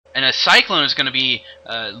And a Cyclone is going to be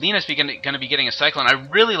Lena's going to be getting a Cyclone. I'm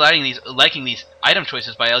really liking these item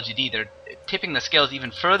choices by LGD. They're tipping the scales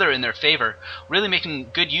even further in their favor, really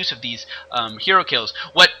making good use of these hero kills.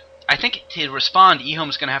 What I think to respond, EHome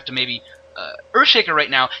is going to have to maybe Earthshaker right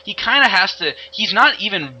now. He kind of has to. He's not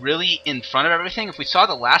even really in front of everything. If we saw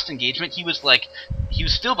the last engagement, he was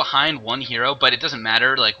still behind one hero, but it doesn't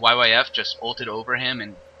matter. Like YYF just ulted over him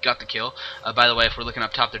and got the kill. By the way, if we're looking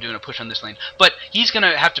up top, they're doing a push on this lane. But he's going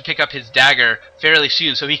to have to pick up his dagger fairly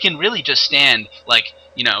soon, so he can really just stand, like,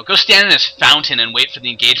 you know, go stand in this fountain and wait for the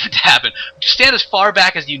engagement to happen. Just stand as far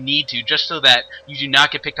back as you need to, just so that you do not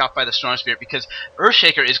get picked off by the Storm Spirit, because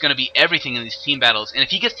Earthshaker is going to be everything in these team battles. And if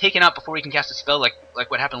he gets taken out before he can cast a spell, like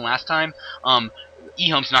what happened last time,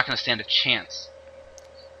 EHome's not going to stand a chance.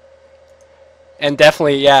 And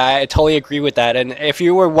definitely, yeah, I totally agree with that. And if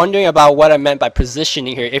you were wondering about what I meant by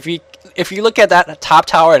positioning here, if you look at that top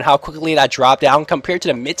tower and how quickly that dropped down compared to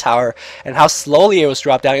the mid tower and how slowly it was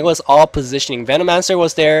dropped down, it was all positioning. Venomancer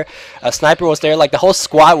was there, Sniper was there, like the whole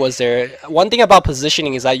squad was there. One thing about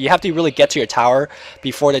positioning is that you have to really get to your tower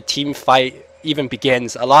before the team fight even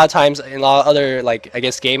begins. A lot of times in a lot of other, like, I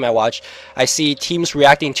guess, game I watch, I see teams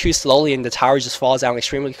reacting too slowly and the tower just falls down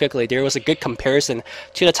extremely quickly. There was a good comparison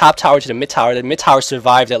to the top tower to the mid tower. The mid tower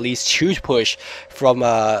survived at least huge push from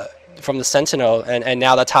the Sentinel, and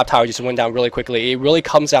now the top tower just went down really quickly. It really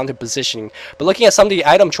comes down to positioning. But looking at some of the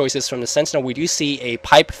item choices from the Sentinel, we do see a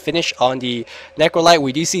pipe finish on the Necrolite.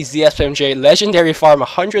 We do see ZSMJ legendary farm,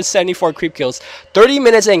 174 creep kills, 30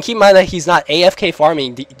 minutes in. Keep in mind that he's not AFK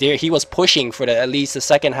farming. He was pushing for at least the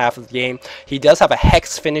second half of the game. He does have a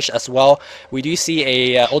Hex finish as well. We do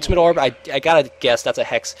see a Ultimate Orb. I gotta guess that's a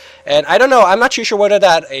Hex. And I don't know, I'm not too sure whether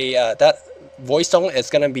that Void Stone is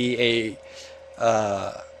gonna be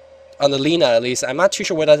a on the Lina, at least. I'm not too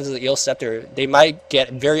sure whether that is an Eel Scepter. They might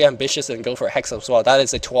get very ambitious and go for a Hex as well. That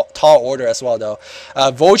is a tall order as well, though.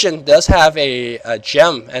 Vojin does have a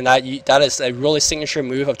gem, and that is a really signature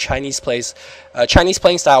move of Chinese playing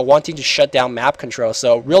style, wanting to shut down map control.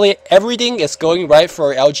 So really, everything is going right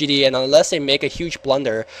for LGD, and unless they make a huge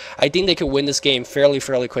blunder, I think they could win this game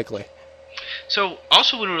fairly quickly. So,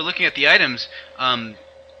 also when we were looking at the items, I'm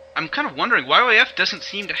kind of wondering, YYF doesn't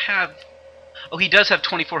seem to have... Oh, he does have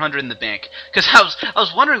 2,400 in the bank. Because I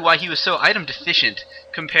was wondering why he was so item deficient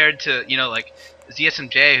compared to, you know, like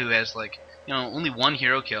ZSMJ, who has, like, you know, only one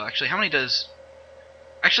hero kill. Actually, how many does...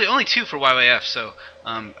 Actually, only 2 for YYF, so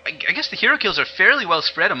I guess the hero kills are fairly well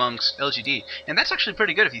spread amongst LGD. And that's actually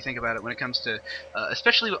pretty good if you think about it when it comes to...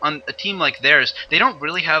 especially on a team like theirs, they don't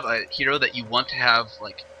really have a hero that you want to have,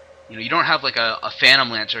 like... You know, you don't have, like, a Phantom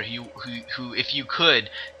Lancer who if you could,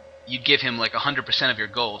 you'd give him, like, 100% of your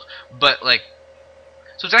gold. But, like...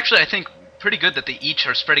 So it's actually, I think, pretty good that they each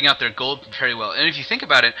are spreading out their gold very well. And if you think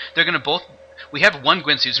about it, they're going to both... We have one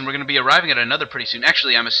Gwynsu's, and we're going to be arriving at another pretty soon.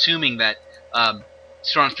 Actually, I'm assuming that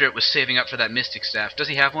Storm Spirit was saving up for that Mystic Staff. Does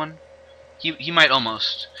he have one? He might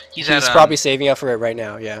almost. He's probably saving up for it right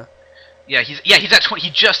now, yeah. Yeah, he's at 20.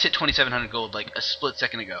 He just hit 2,700 gold like a split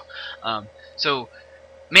second ago. So...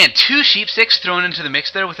 Man, 2 Sheep Sticks thrown into the mix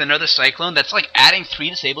there with another Cyclone. That's like adding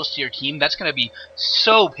 3 disables to your team. That's going to be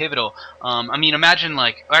so pivotal. I mean, imagine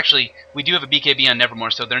like... Actually, we do have a BKB on Nevermore,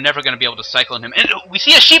 so they're never going to be able to Cyclone him. And we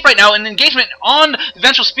see a Sheep right now, an engagement on the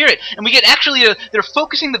Vengeful Spirit. And we get actually... they're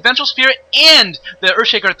focusing the Vengeful Spirit and the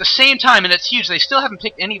Earthshaker at the same time, and it's huge. They still haven't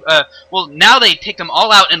picked any... well, now they take them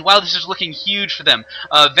all out, and wow, this is looking huge for them.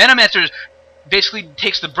 Venomancer basically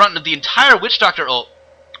takes the brunt of the entire Witch Doctor ult.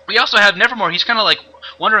 We also have Nevermore. He's kind of like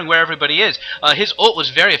wondering where everybody is. His ult was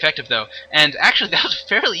very effective, though. And actually, that was a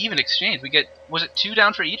fairly even exchange. We get... Was it 2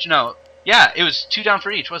 down for each? No. Yeah, it was 2 down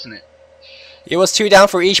for each, wasn't it? It was 2 down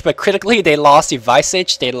for each, but critically they lost the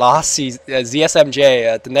Visage, they lost the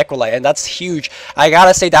ZSMJ, the Necrolite, and that's huge. I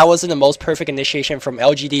gotta say that wasn't the most perfect initiation from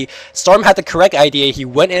LGD. Storm had the correct idea, he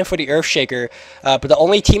went in for the Earthshaker, but the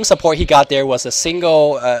only team support he got there was a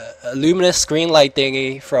single luminous screen light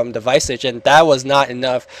thingy from the Visage, and that was not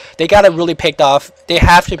enough. They gotta really they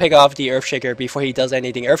have to pick off the Earthshaker before he does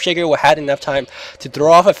anything. Earthshaker had enough time to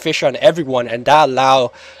throw off a Fisher on everyone, and that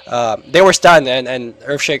allowed, they were stunned, and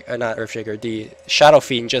the Shadow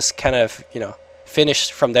Fiend just kind of, you know,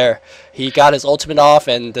 finished from there. He got his ultimate off,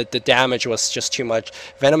 and the damage was just too much.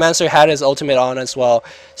 Venomancer had his ultimate on as well.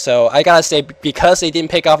 So I gotta say, because they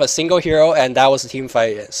didn't pick off a single hero, and that was a team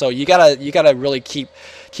fight. So you gotta really keep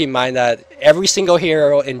in mind that every single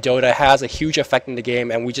hero in Dota has a huge effect in the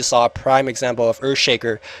game, and we just saw a prime example of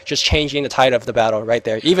Earthshaker just changing the tide of the battle right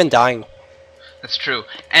there, even dying. That's true.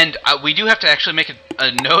 And we do have to actually make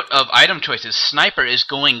a note of item choices. Sniper is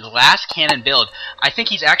going glass cannon build. I think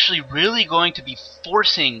he's actually really going to be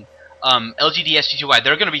forcing LGD.sGty,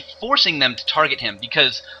 they're going to be forcing them to target him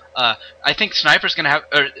because I think Sniper's going to have.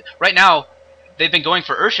 Right now, they've been going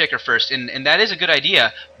for Earthshaker first, and that is a good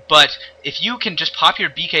idea. But if you can just pop your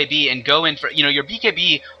BKB and go in for, your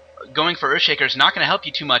BKB going for Earthshaker is not going to help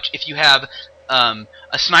you too much if you have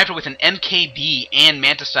a Sniper with an MKB and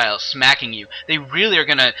Manta Style smacking you. They really are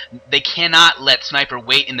gonna. They cannot let Sniper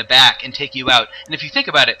wait in the back and take you out. And if you think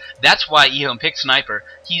about it, that's why EHome picked Sniper.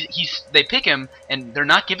 They pick him, and they're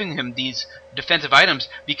not giving him these defensive items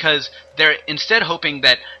because they're instead hoping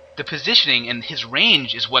that the positioning and his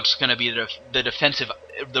range is what's going to be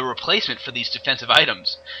the replacement for these defensive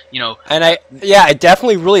items. And I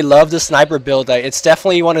definitely really love the Sniper build. It's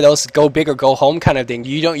definitely one of those go big or go home kind of thing.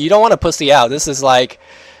 You don't want to pussy out. This is like,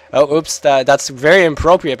 oh, oops, that's very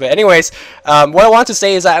inappropriate. But anyways, what I want to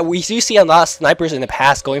say is that we do see a lot of snipers in the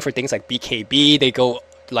past going for things like BKB. They go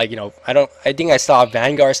like, I think I saw a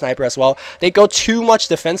Vanguard Sniper as well. They go too much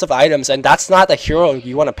defensive items, and that's not the hero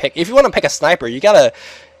you want to pick. If you want to pick a sniper, you gotta.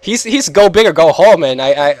 He's go big or go home, and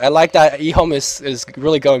I like that EHome is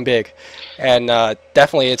really going big, and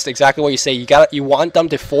definitely it's exactly what you say. You want them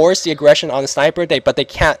to force the aggression on the Sniper, but they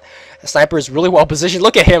can't. The Sniper is really well positioned.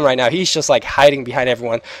 Look at him right now. He's just like hiding behind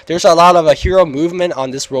everyone. There's a lot of hero movement on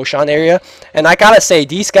this Roshan area, and I gotta say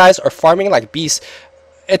these guys are farming like beasts.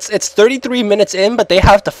 It's 33 minutes in, but they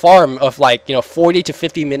have the farm of like 40 to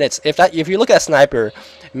 50 minutes. If you look at Sniper,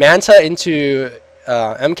 Manta into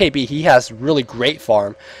MKB, he has really great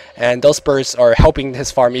farm, and those bursts are helping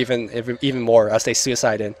his farm even more as they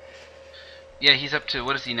suicide in. Yeah, he's up to,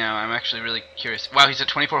 what is he now? I'm actually really curious. Wow, he's at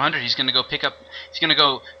 2,400. He's gonna go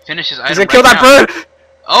finish his item. He's gonna kill that bird.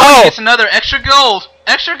 Oh, he gets another extra gold.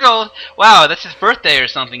 Extra gold. Wow, that's his birthday or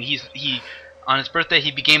something. On his birthday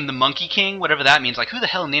he became the Monkey King, whatever that means. Like, who the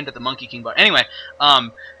hell named it the Monkey King bar? Anyway,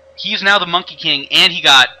 he's now the Monkey King, and he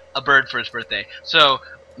got a bird for his birthday. So.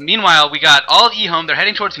 Meanwhile, we got all of EHome. They're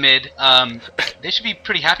heading towards mid. They should be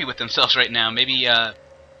pretty happy with themselves right now. Maybe you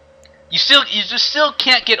just still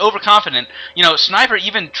can't get overconfident. Sniper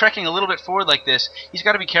even trekking a little bit forward like this, he's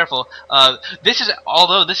got to be careful.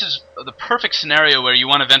 Although this is the perfect scenario where you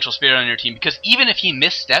want a Vengeful Spirit on your team, because even if he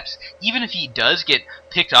missteps, even if he does get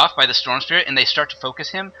picked off by the Storm Spirit and they start to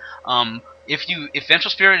focus him, if Vengeful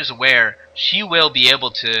Spirit is aware, she will be able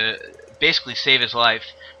to basically save his life,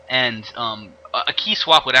 and a key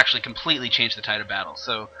swap would actually completely change the tide of battle.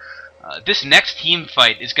 So this next team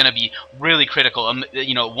fight is going to be really critical.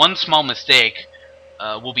 One small mistake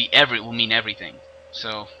will mean everything.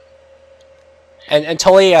 So. And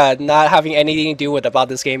totally not having anything to do with about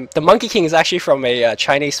this game. The Monkey King is actually from a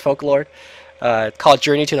Chinese folklore called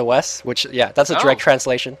Journey to the West, which that's a direct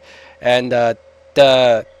translation. And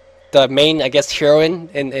the main, I guess, heroine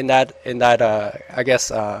in that I guess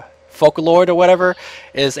folklore or whatever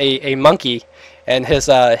is a monkey. And his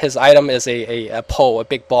item is a pole, a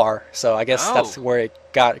big bar. So I guess that's where it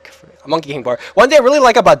got a Monkey King bar. One thing I really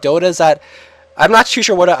like about Dota is that I'm not too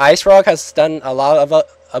sure whether Ice Frog has done a lot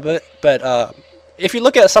of it, but if you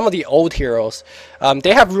look at some of the old heroes,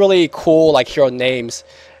 they have really cool hero names,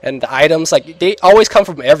 and the items they always come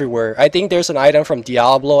from everywhere. I think there's an item from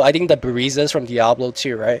Diablo. I think the Bariza is from Diablo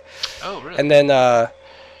too, right? Oh, really? And then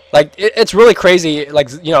it's really crazy.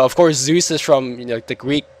 Of course Zeus is from the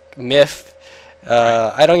Greek myth.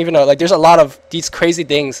 I don't even know. There's a lot of these crazy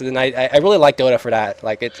things, and I really like Dota for that.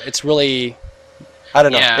 It's really, I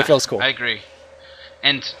don't know. Yeah, it feels cool. I agree.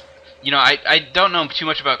 And I don't know too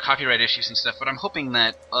much about copyright issues and stuff, but I'm hoping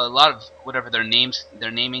that a lot of whatever their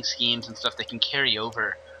naming schemes and stuff, they can carry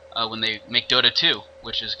over when they make Dota 2,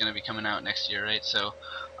 which is going to be coming out next year, right? So,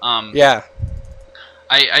 yeah.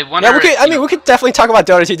 I wonder. Yeah, we could definitely talk about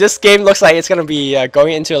Dota 2. This game looks like it's gonna be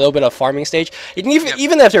going into a little bit of farming stage.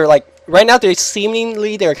 Even if they're right now,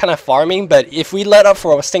 they're kind of farming, but if we let up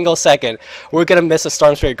for a single second, we're gonna miss a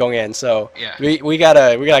Storm Spirit going in. So yeah. we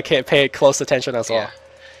gotta pay close attention as well.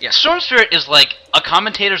 Yeah, Storm Spirit is like a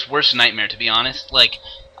commentator's worst nightmare, to be honest.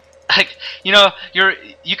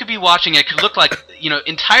 You could be watching it could look like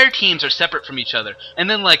entire teams are separate from each other, and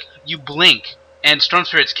then you blink and Storm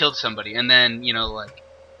Spirit's killed somebody, and then you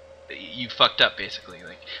fucked up basically.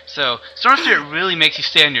 So Storm Spirit really makes you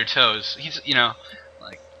stay on your toes. He's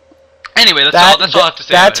anyway, that's all I have to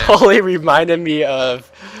say. That totally reminded me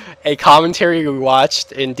of a commentary we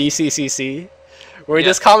watched in DCCC, where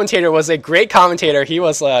this commentator was a great commentator. He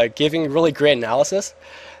was giving really great analysis,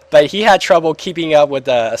 but he had trouble keeping up with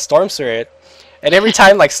Storm Spirit, and every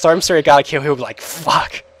time Storm Spirit got a kill, he would be like,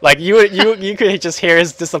 "Fuck." Like you could just hear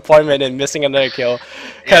his disappointment in missing another kill,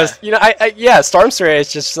 because you know yeah, Stormspirit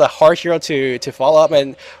is just a hard hero to follow up,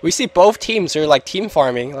 and we see both teams are like team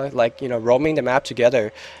farming, like you know, roaming the map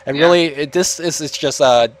together, and really this is just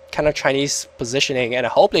a kind of Chinese positioning, and I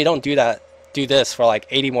hope they don't do this for like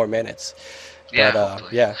 80 more minutes. Yeah, but,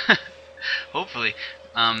 hopefully. Yeah. Hopefully.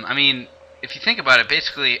 I mean, if you think about it,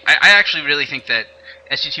 basically, I actually really think that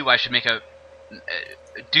SGTY should make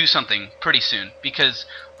do something pretty soon, because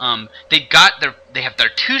they have their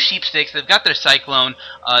 2 sheep sticks, they've got their cyclone,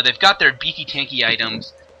 they've got their beefy tanky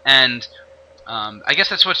items, and I guess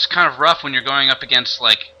that's what's kind of rough when you're going up against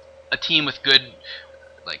like a team with good,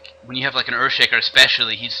 like when you have like an Earthshaker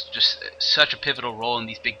especially, he's just such a pivotal role in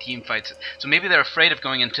these big team fights. So maybe they're afraid of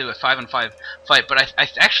going into a 5-on-5 fight, but I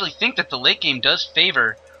actually think that the late game does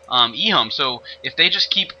favor EHome. So if they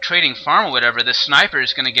just keep trading farm or whatever, the sniper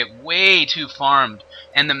is going to get way too farmed.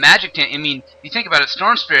 And the magic I mean, if you think about it,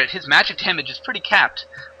 Storm Spirit, his magic damage is pretty capped.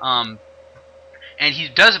 And he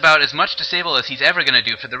does about as much disable as he's ever going to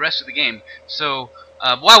do for the rest of the game. So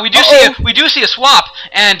wow, we do see a swap,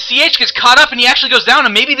 and CH gets caught up, and he actually goes down.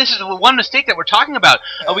 And maybe this is the one mistake that we're talking about.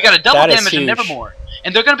 We got a double damage and Nevermore,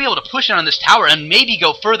 and they're going to be able to push it on this tower and maybe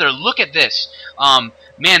go further. Look at this,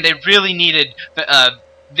 man! They really needed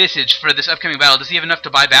Visage for this upcoming battle. Does he have enough to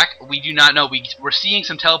buy back? We do not know. We're seeing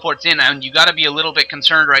some teleports in, and you got to be a little bit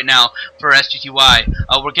concerned right now for SGTY.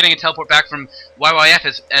 We're getting a teleport back from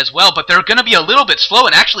YYF as well, but they're going to be a little bit slow,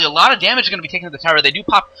 and actually a lot of damage is going to be taken to the tower. They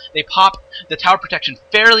pop the tower protection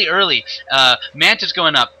fairly early. Manta's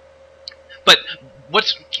going up, but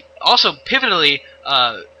what's also pivotally,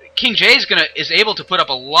 King J is able to put up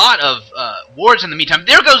a lot of wards in the meantime.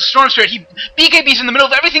 There goes Storm Spirit. He BKB's in the middle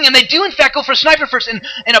of everything, and they do in fact go for Sniper first, and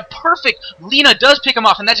a perfect Lina does pick him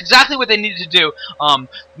off, and that's exactly what they needed to do,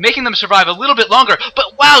 making them survive a little bit longer.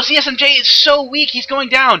 But wow, ZSMJ is so weak. He's going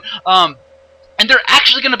down. And they're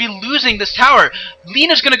actually going to be losing this tower.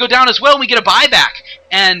 Lina's going to go down as well, and we get a buyback.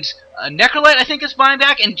 And Necrolite, I think, is buying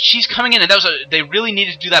back, and she's coming in, and they really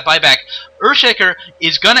needed to do that buyback. Earthshaker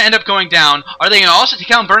is going to end up going down. Are they going to also take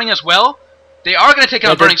out Burning as well? They are going to take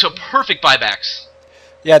out Burning, so perfect buybacks.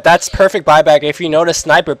 Yeah, that's perfect buyback. If you notice,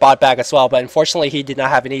 Sniper bought back as well, but unfortunately he did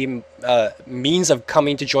not have any means of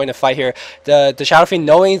coming to join the fight here. The Shadow Fiend,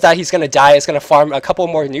 knowing that he's going to die, is going to farm a couple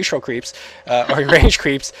more neutral creeps, or range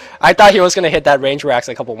creeps. I thought he was going to hit that range racks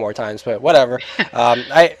a couple more times, but whatever.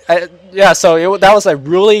 Yeah, so that was a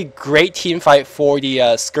really great team fight for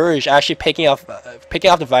the Scourge, actually picking off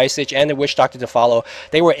the Visage and the Witch Doctor to follow.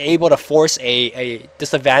 They were able to force a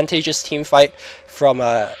disadvantageous team fight from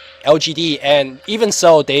LGD, and even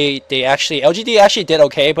so, LGD actually did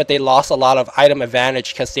okay, but they lost a lot of item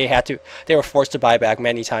advantage because they were forced to buy back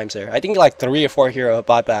many times there. I think like 3 or 4 hero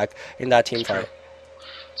bought back in that team fight.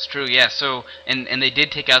 It's true, yeah. So and they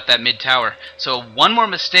did take out that mid tower. So one more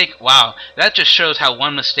mistake, wow, that just shows how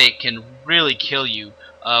one mistake can really kill you.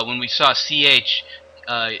 When we saw CH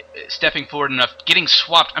stepping forward enough, getting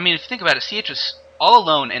swapped. I mean, if you think about it, CH was all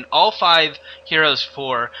alone, and all 5 heroes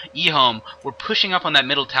for EHome were pushing up on that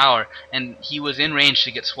middle tower, and he was in range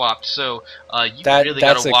to get swapped. So you really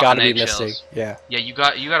got to walk on eggshells. Yeah, you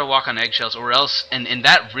got to walk on eggshells, or else, and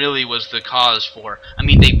that really was the cause for. I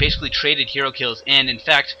mean, they basically traded hero kills, and in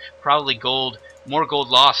fact, probably more gold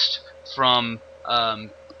lost from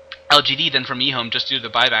LGD than from EHome just due to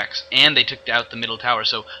the buybacks, and they took out the middle tower.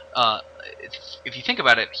 So if you think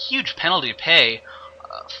about it, huge penalty to pay.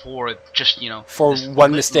 For just for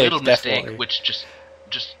one mistake, which just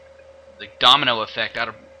the domino effect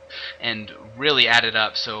and really added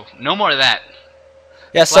up. So no more of that.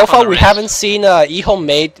 Yeah, so far we haven't seen EHome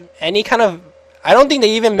made any kind of. I don't think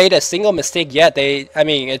they even made a single mistake yet. I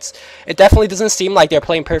mean, it definitely doesn't seem like they're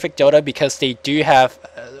playing perfect Dota, because they do have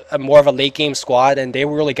more of a late game squad, and they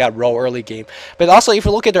really got roll early game. But also, if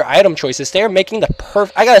you look at their item choices, they're making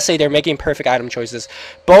I gotta say, they're making perfect item choices.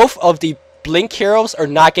 Both of the Blink heroes are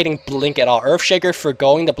not getting Blink at all. Earthshaker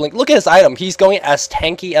forgoing the Blink. Look at his item. He's going as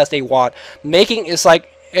tanky as they want.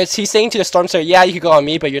 He's saying to the Stormstar, yeah, you can go on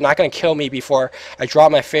me, but you're not going to kill me before I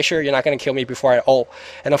drop my Fisher. You're not going to kill me before I ult.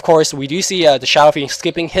 And of course, we do see the Shadow Fiend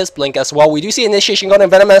skipping his Blink as well. We do see Initiation going to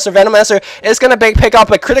Venomancer. Venomancer is going to pick off,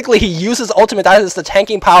 but critically he uses Ultimate. That is the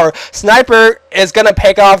tanking power. Sniper is going to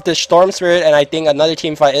pick off the Storm Spirit, and I think another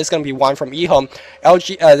team fight is going to be won from EHome.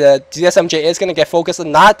 The DSMJ is going to get focused on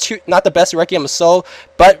not the best Requiem Soul,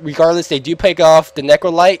 but regardless, they do pick off the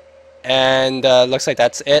Necrolite. And looks like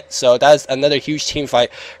that's it. So that's another huge team fight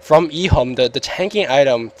from EHome. The tanking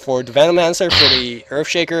item for the Venomancer, for the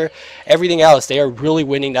Earthshaker, everything else, they are really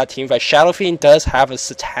winning that team fight. Shadow Fiend does have a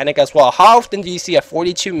Satanic as well. How often do you see a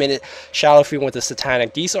 42-minute Shadow Fiend with a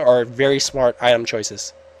Satanic? These are very smart item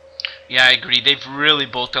choices. Yeah, I agree. They've really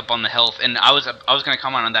bulked up on the health, and I was going to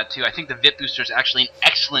comment on that too. I think the Vip Booster is actually an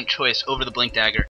excellent choice over the Blink Dagger.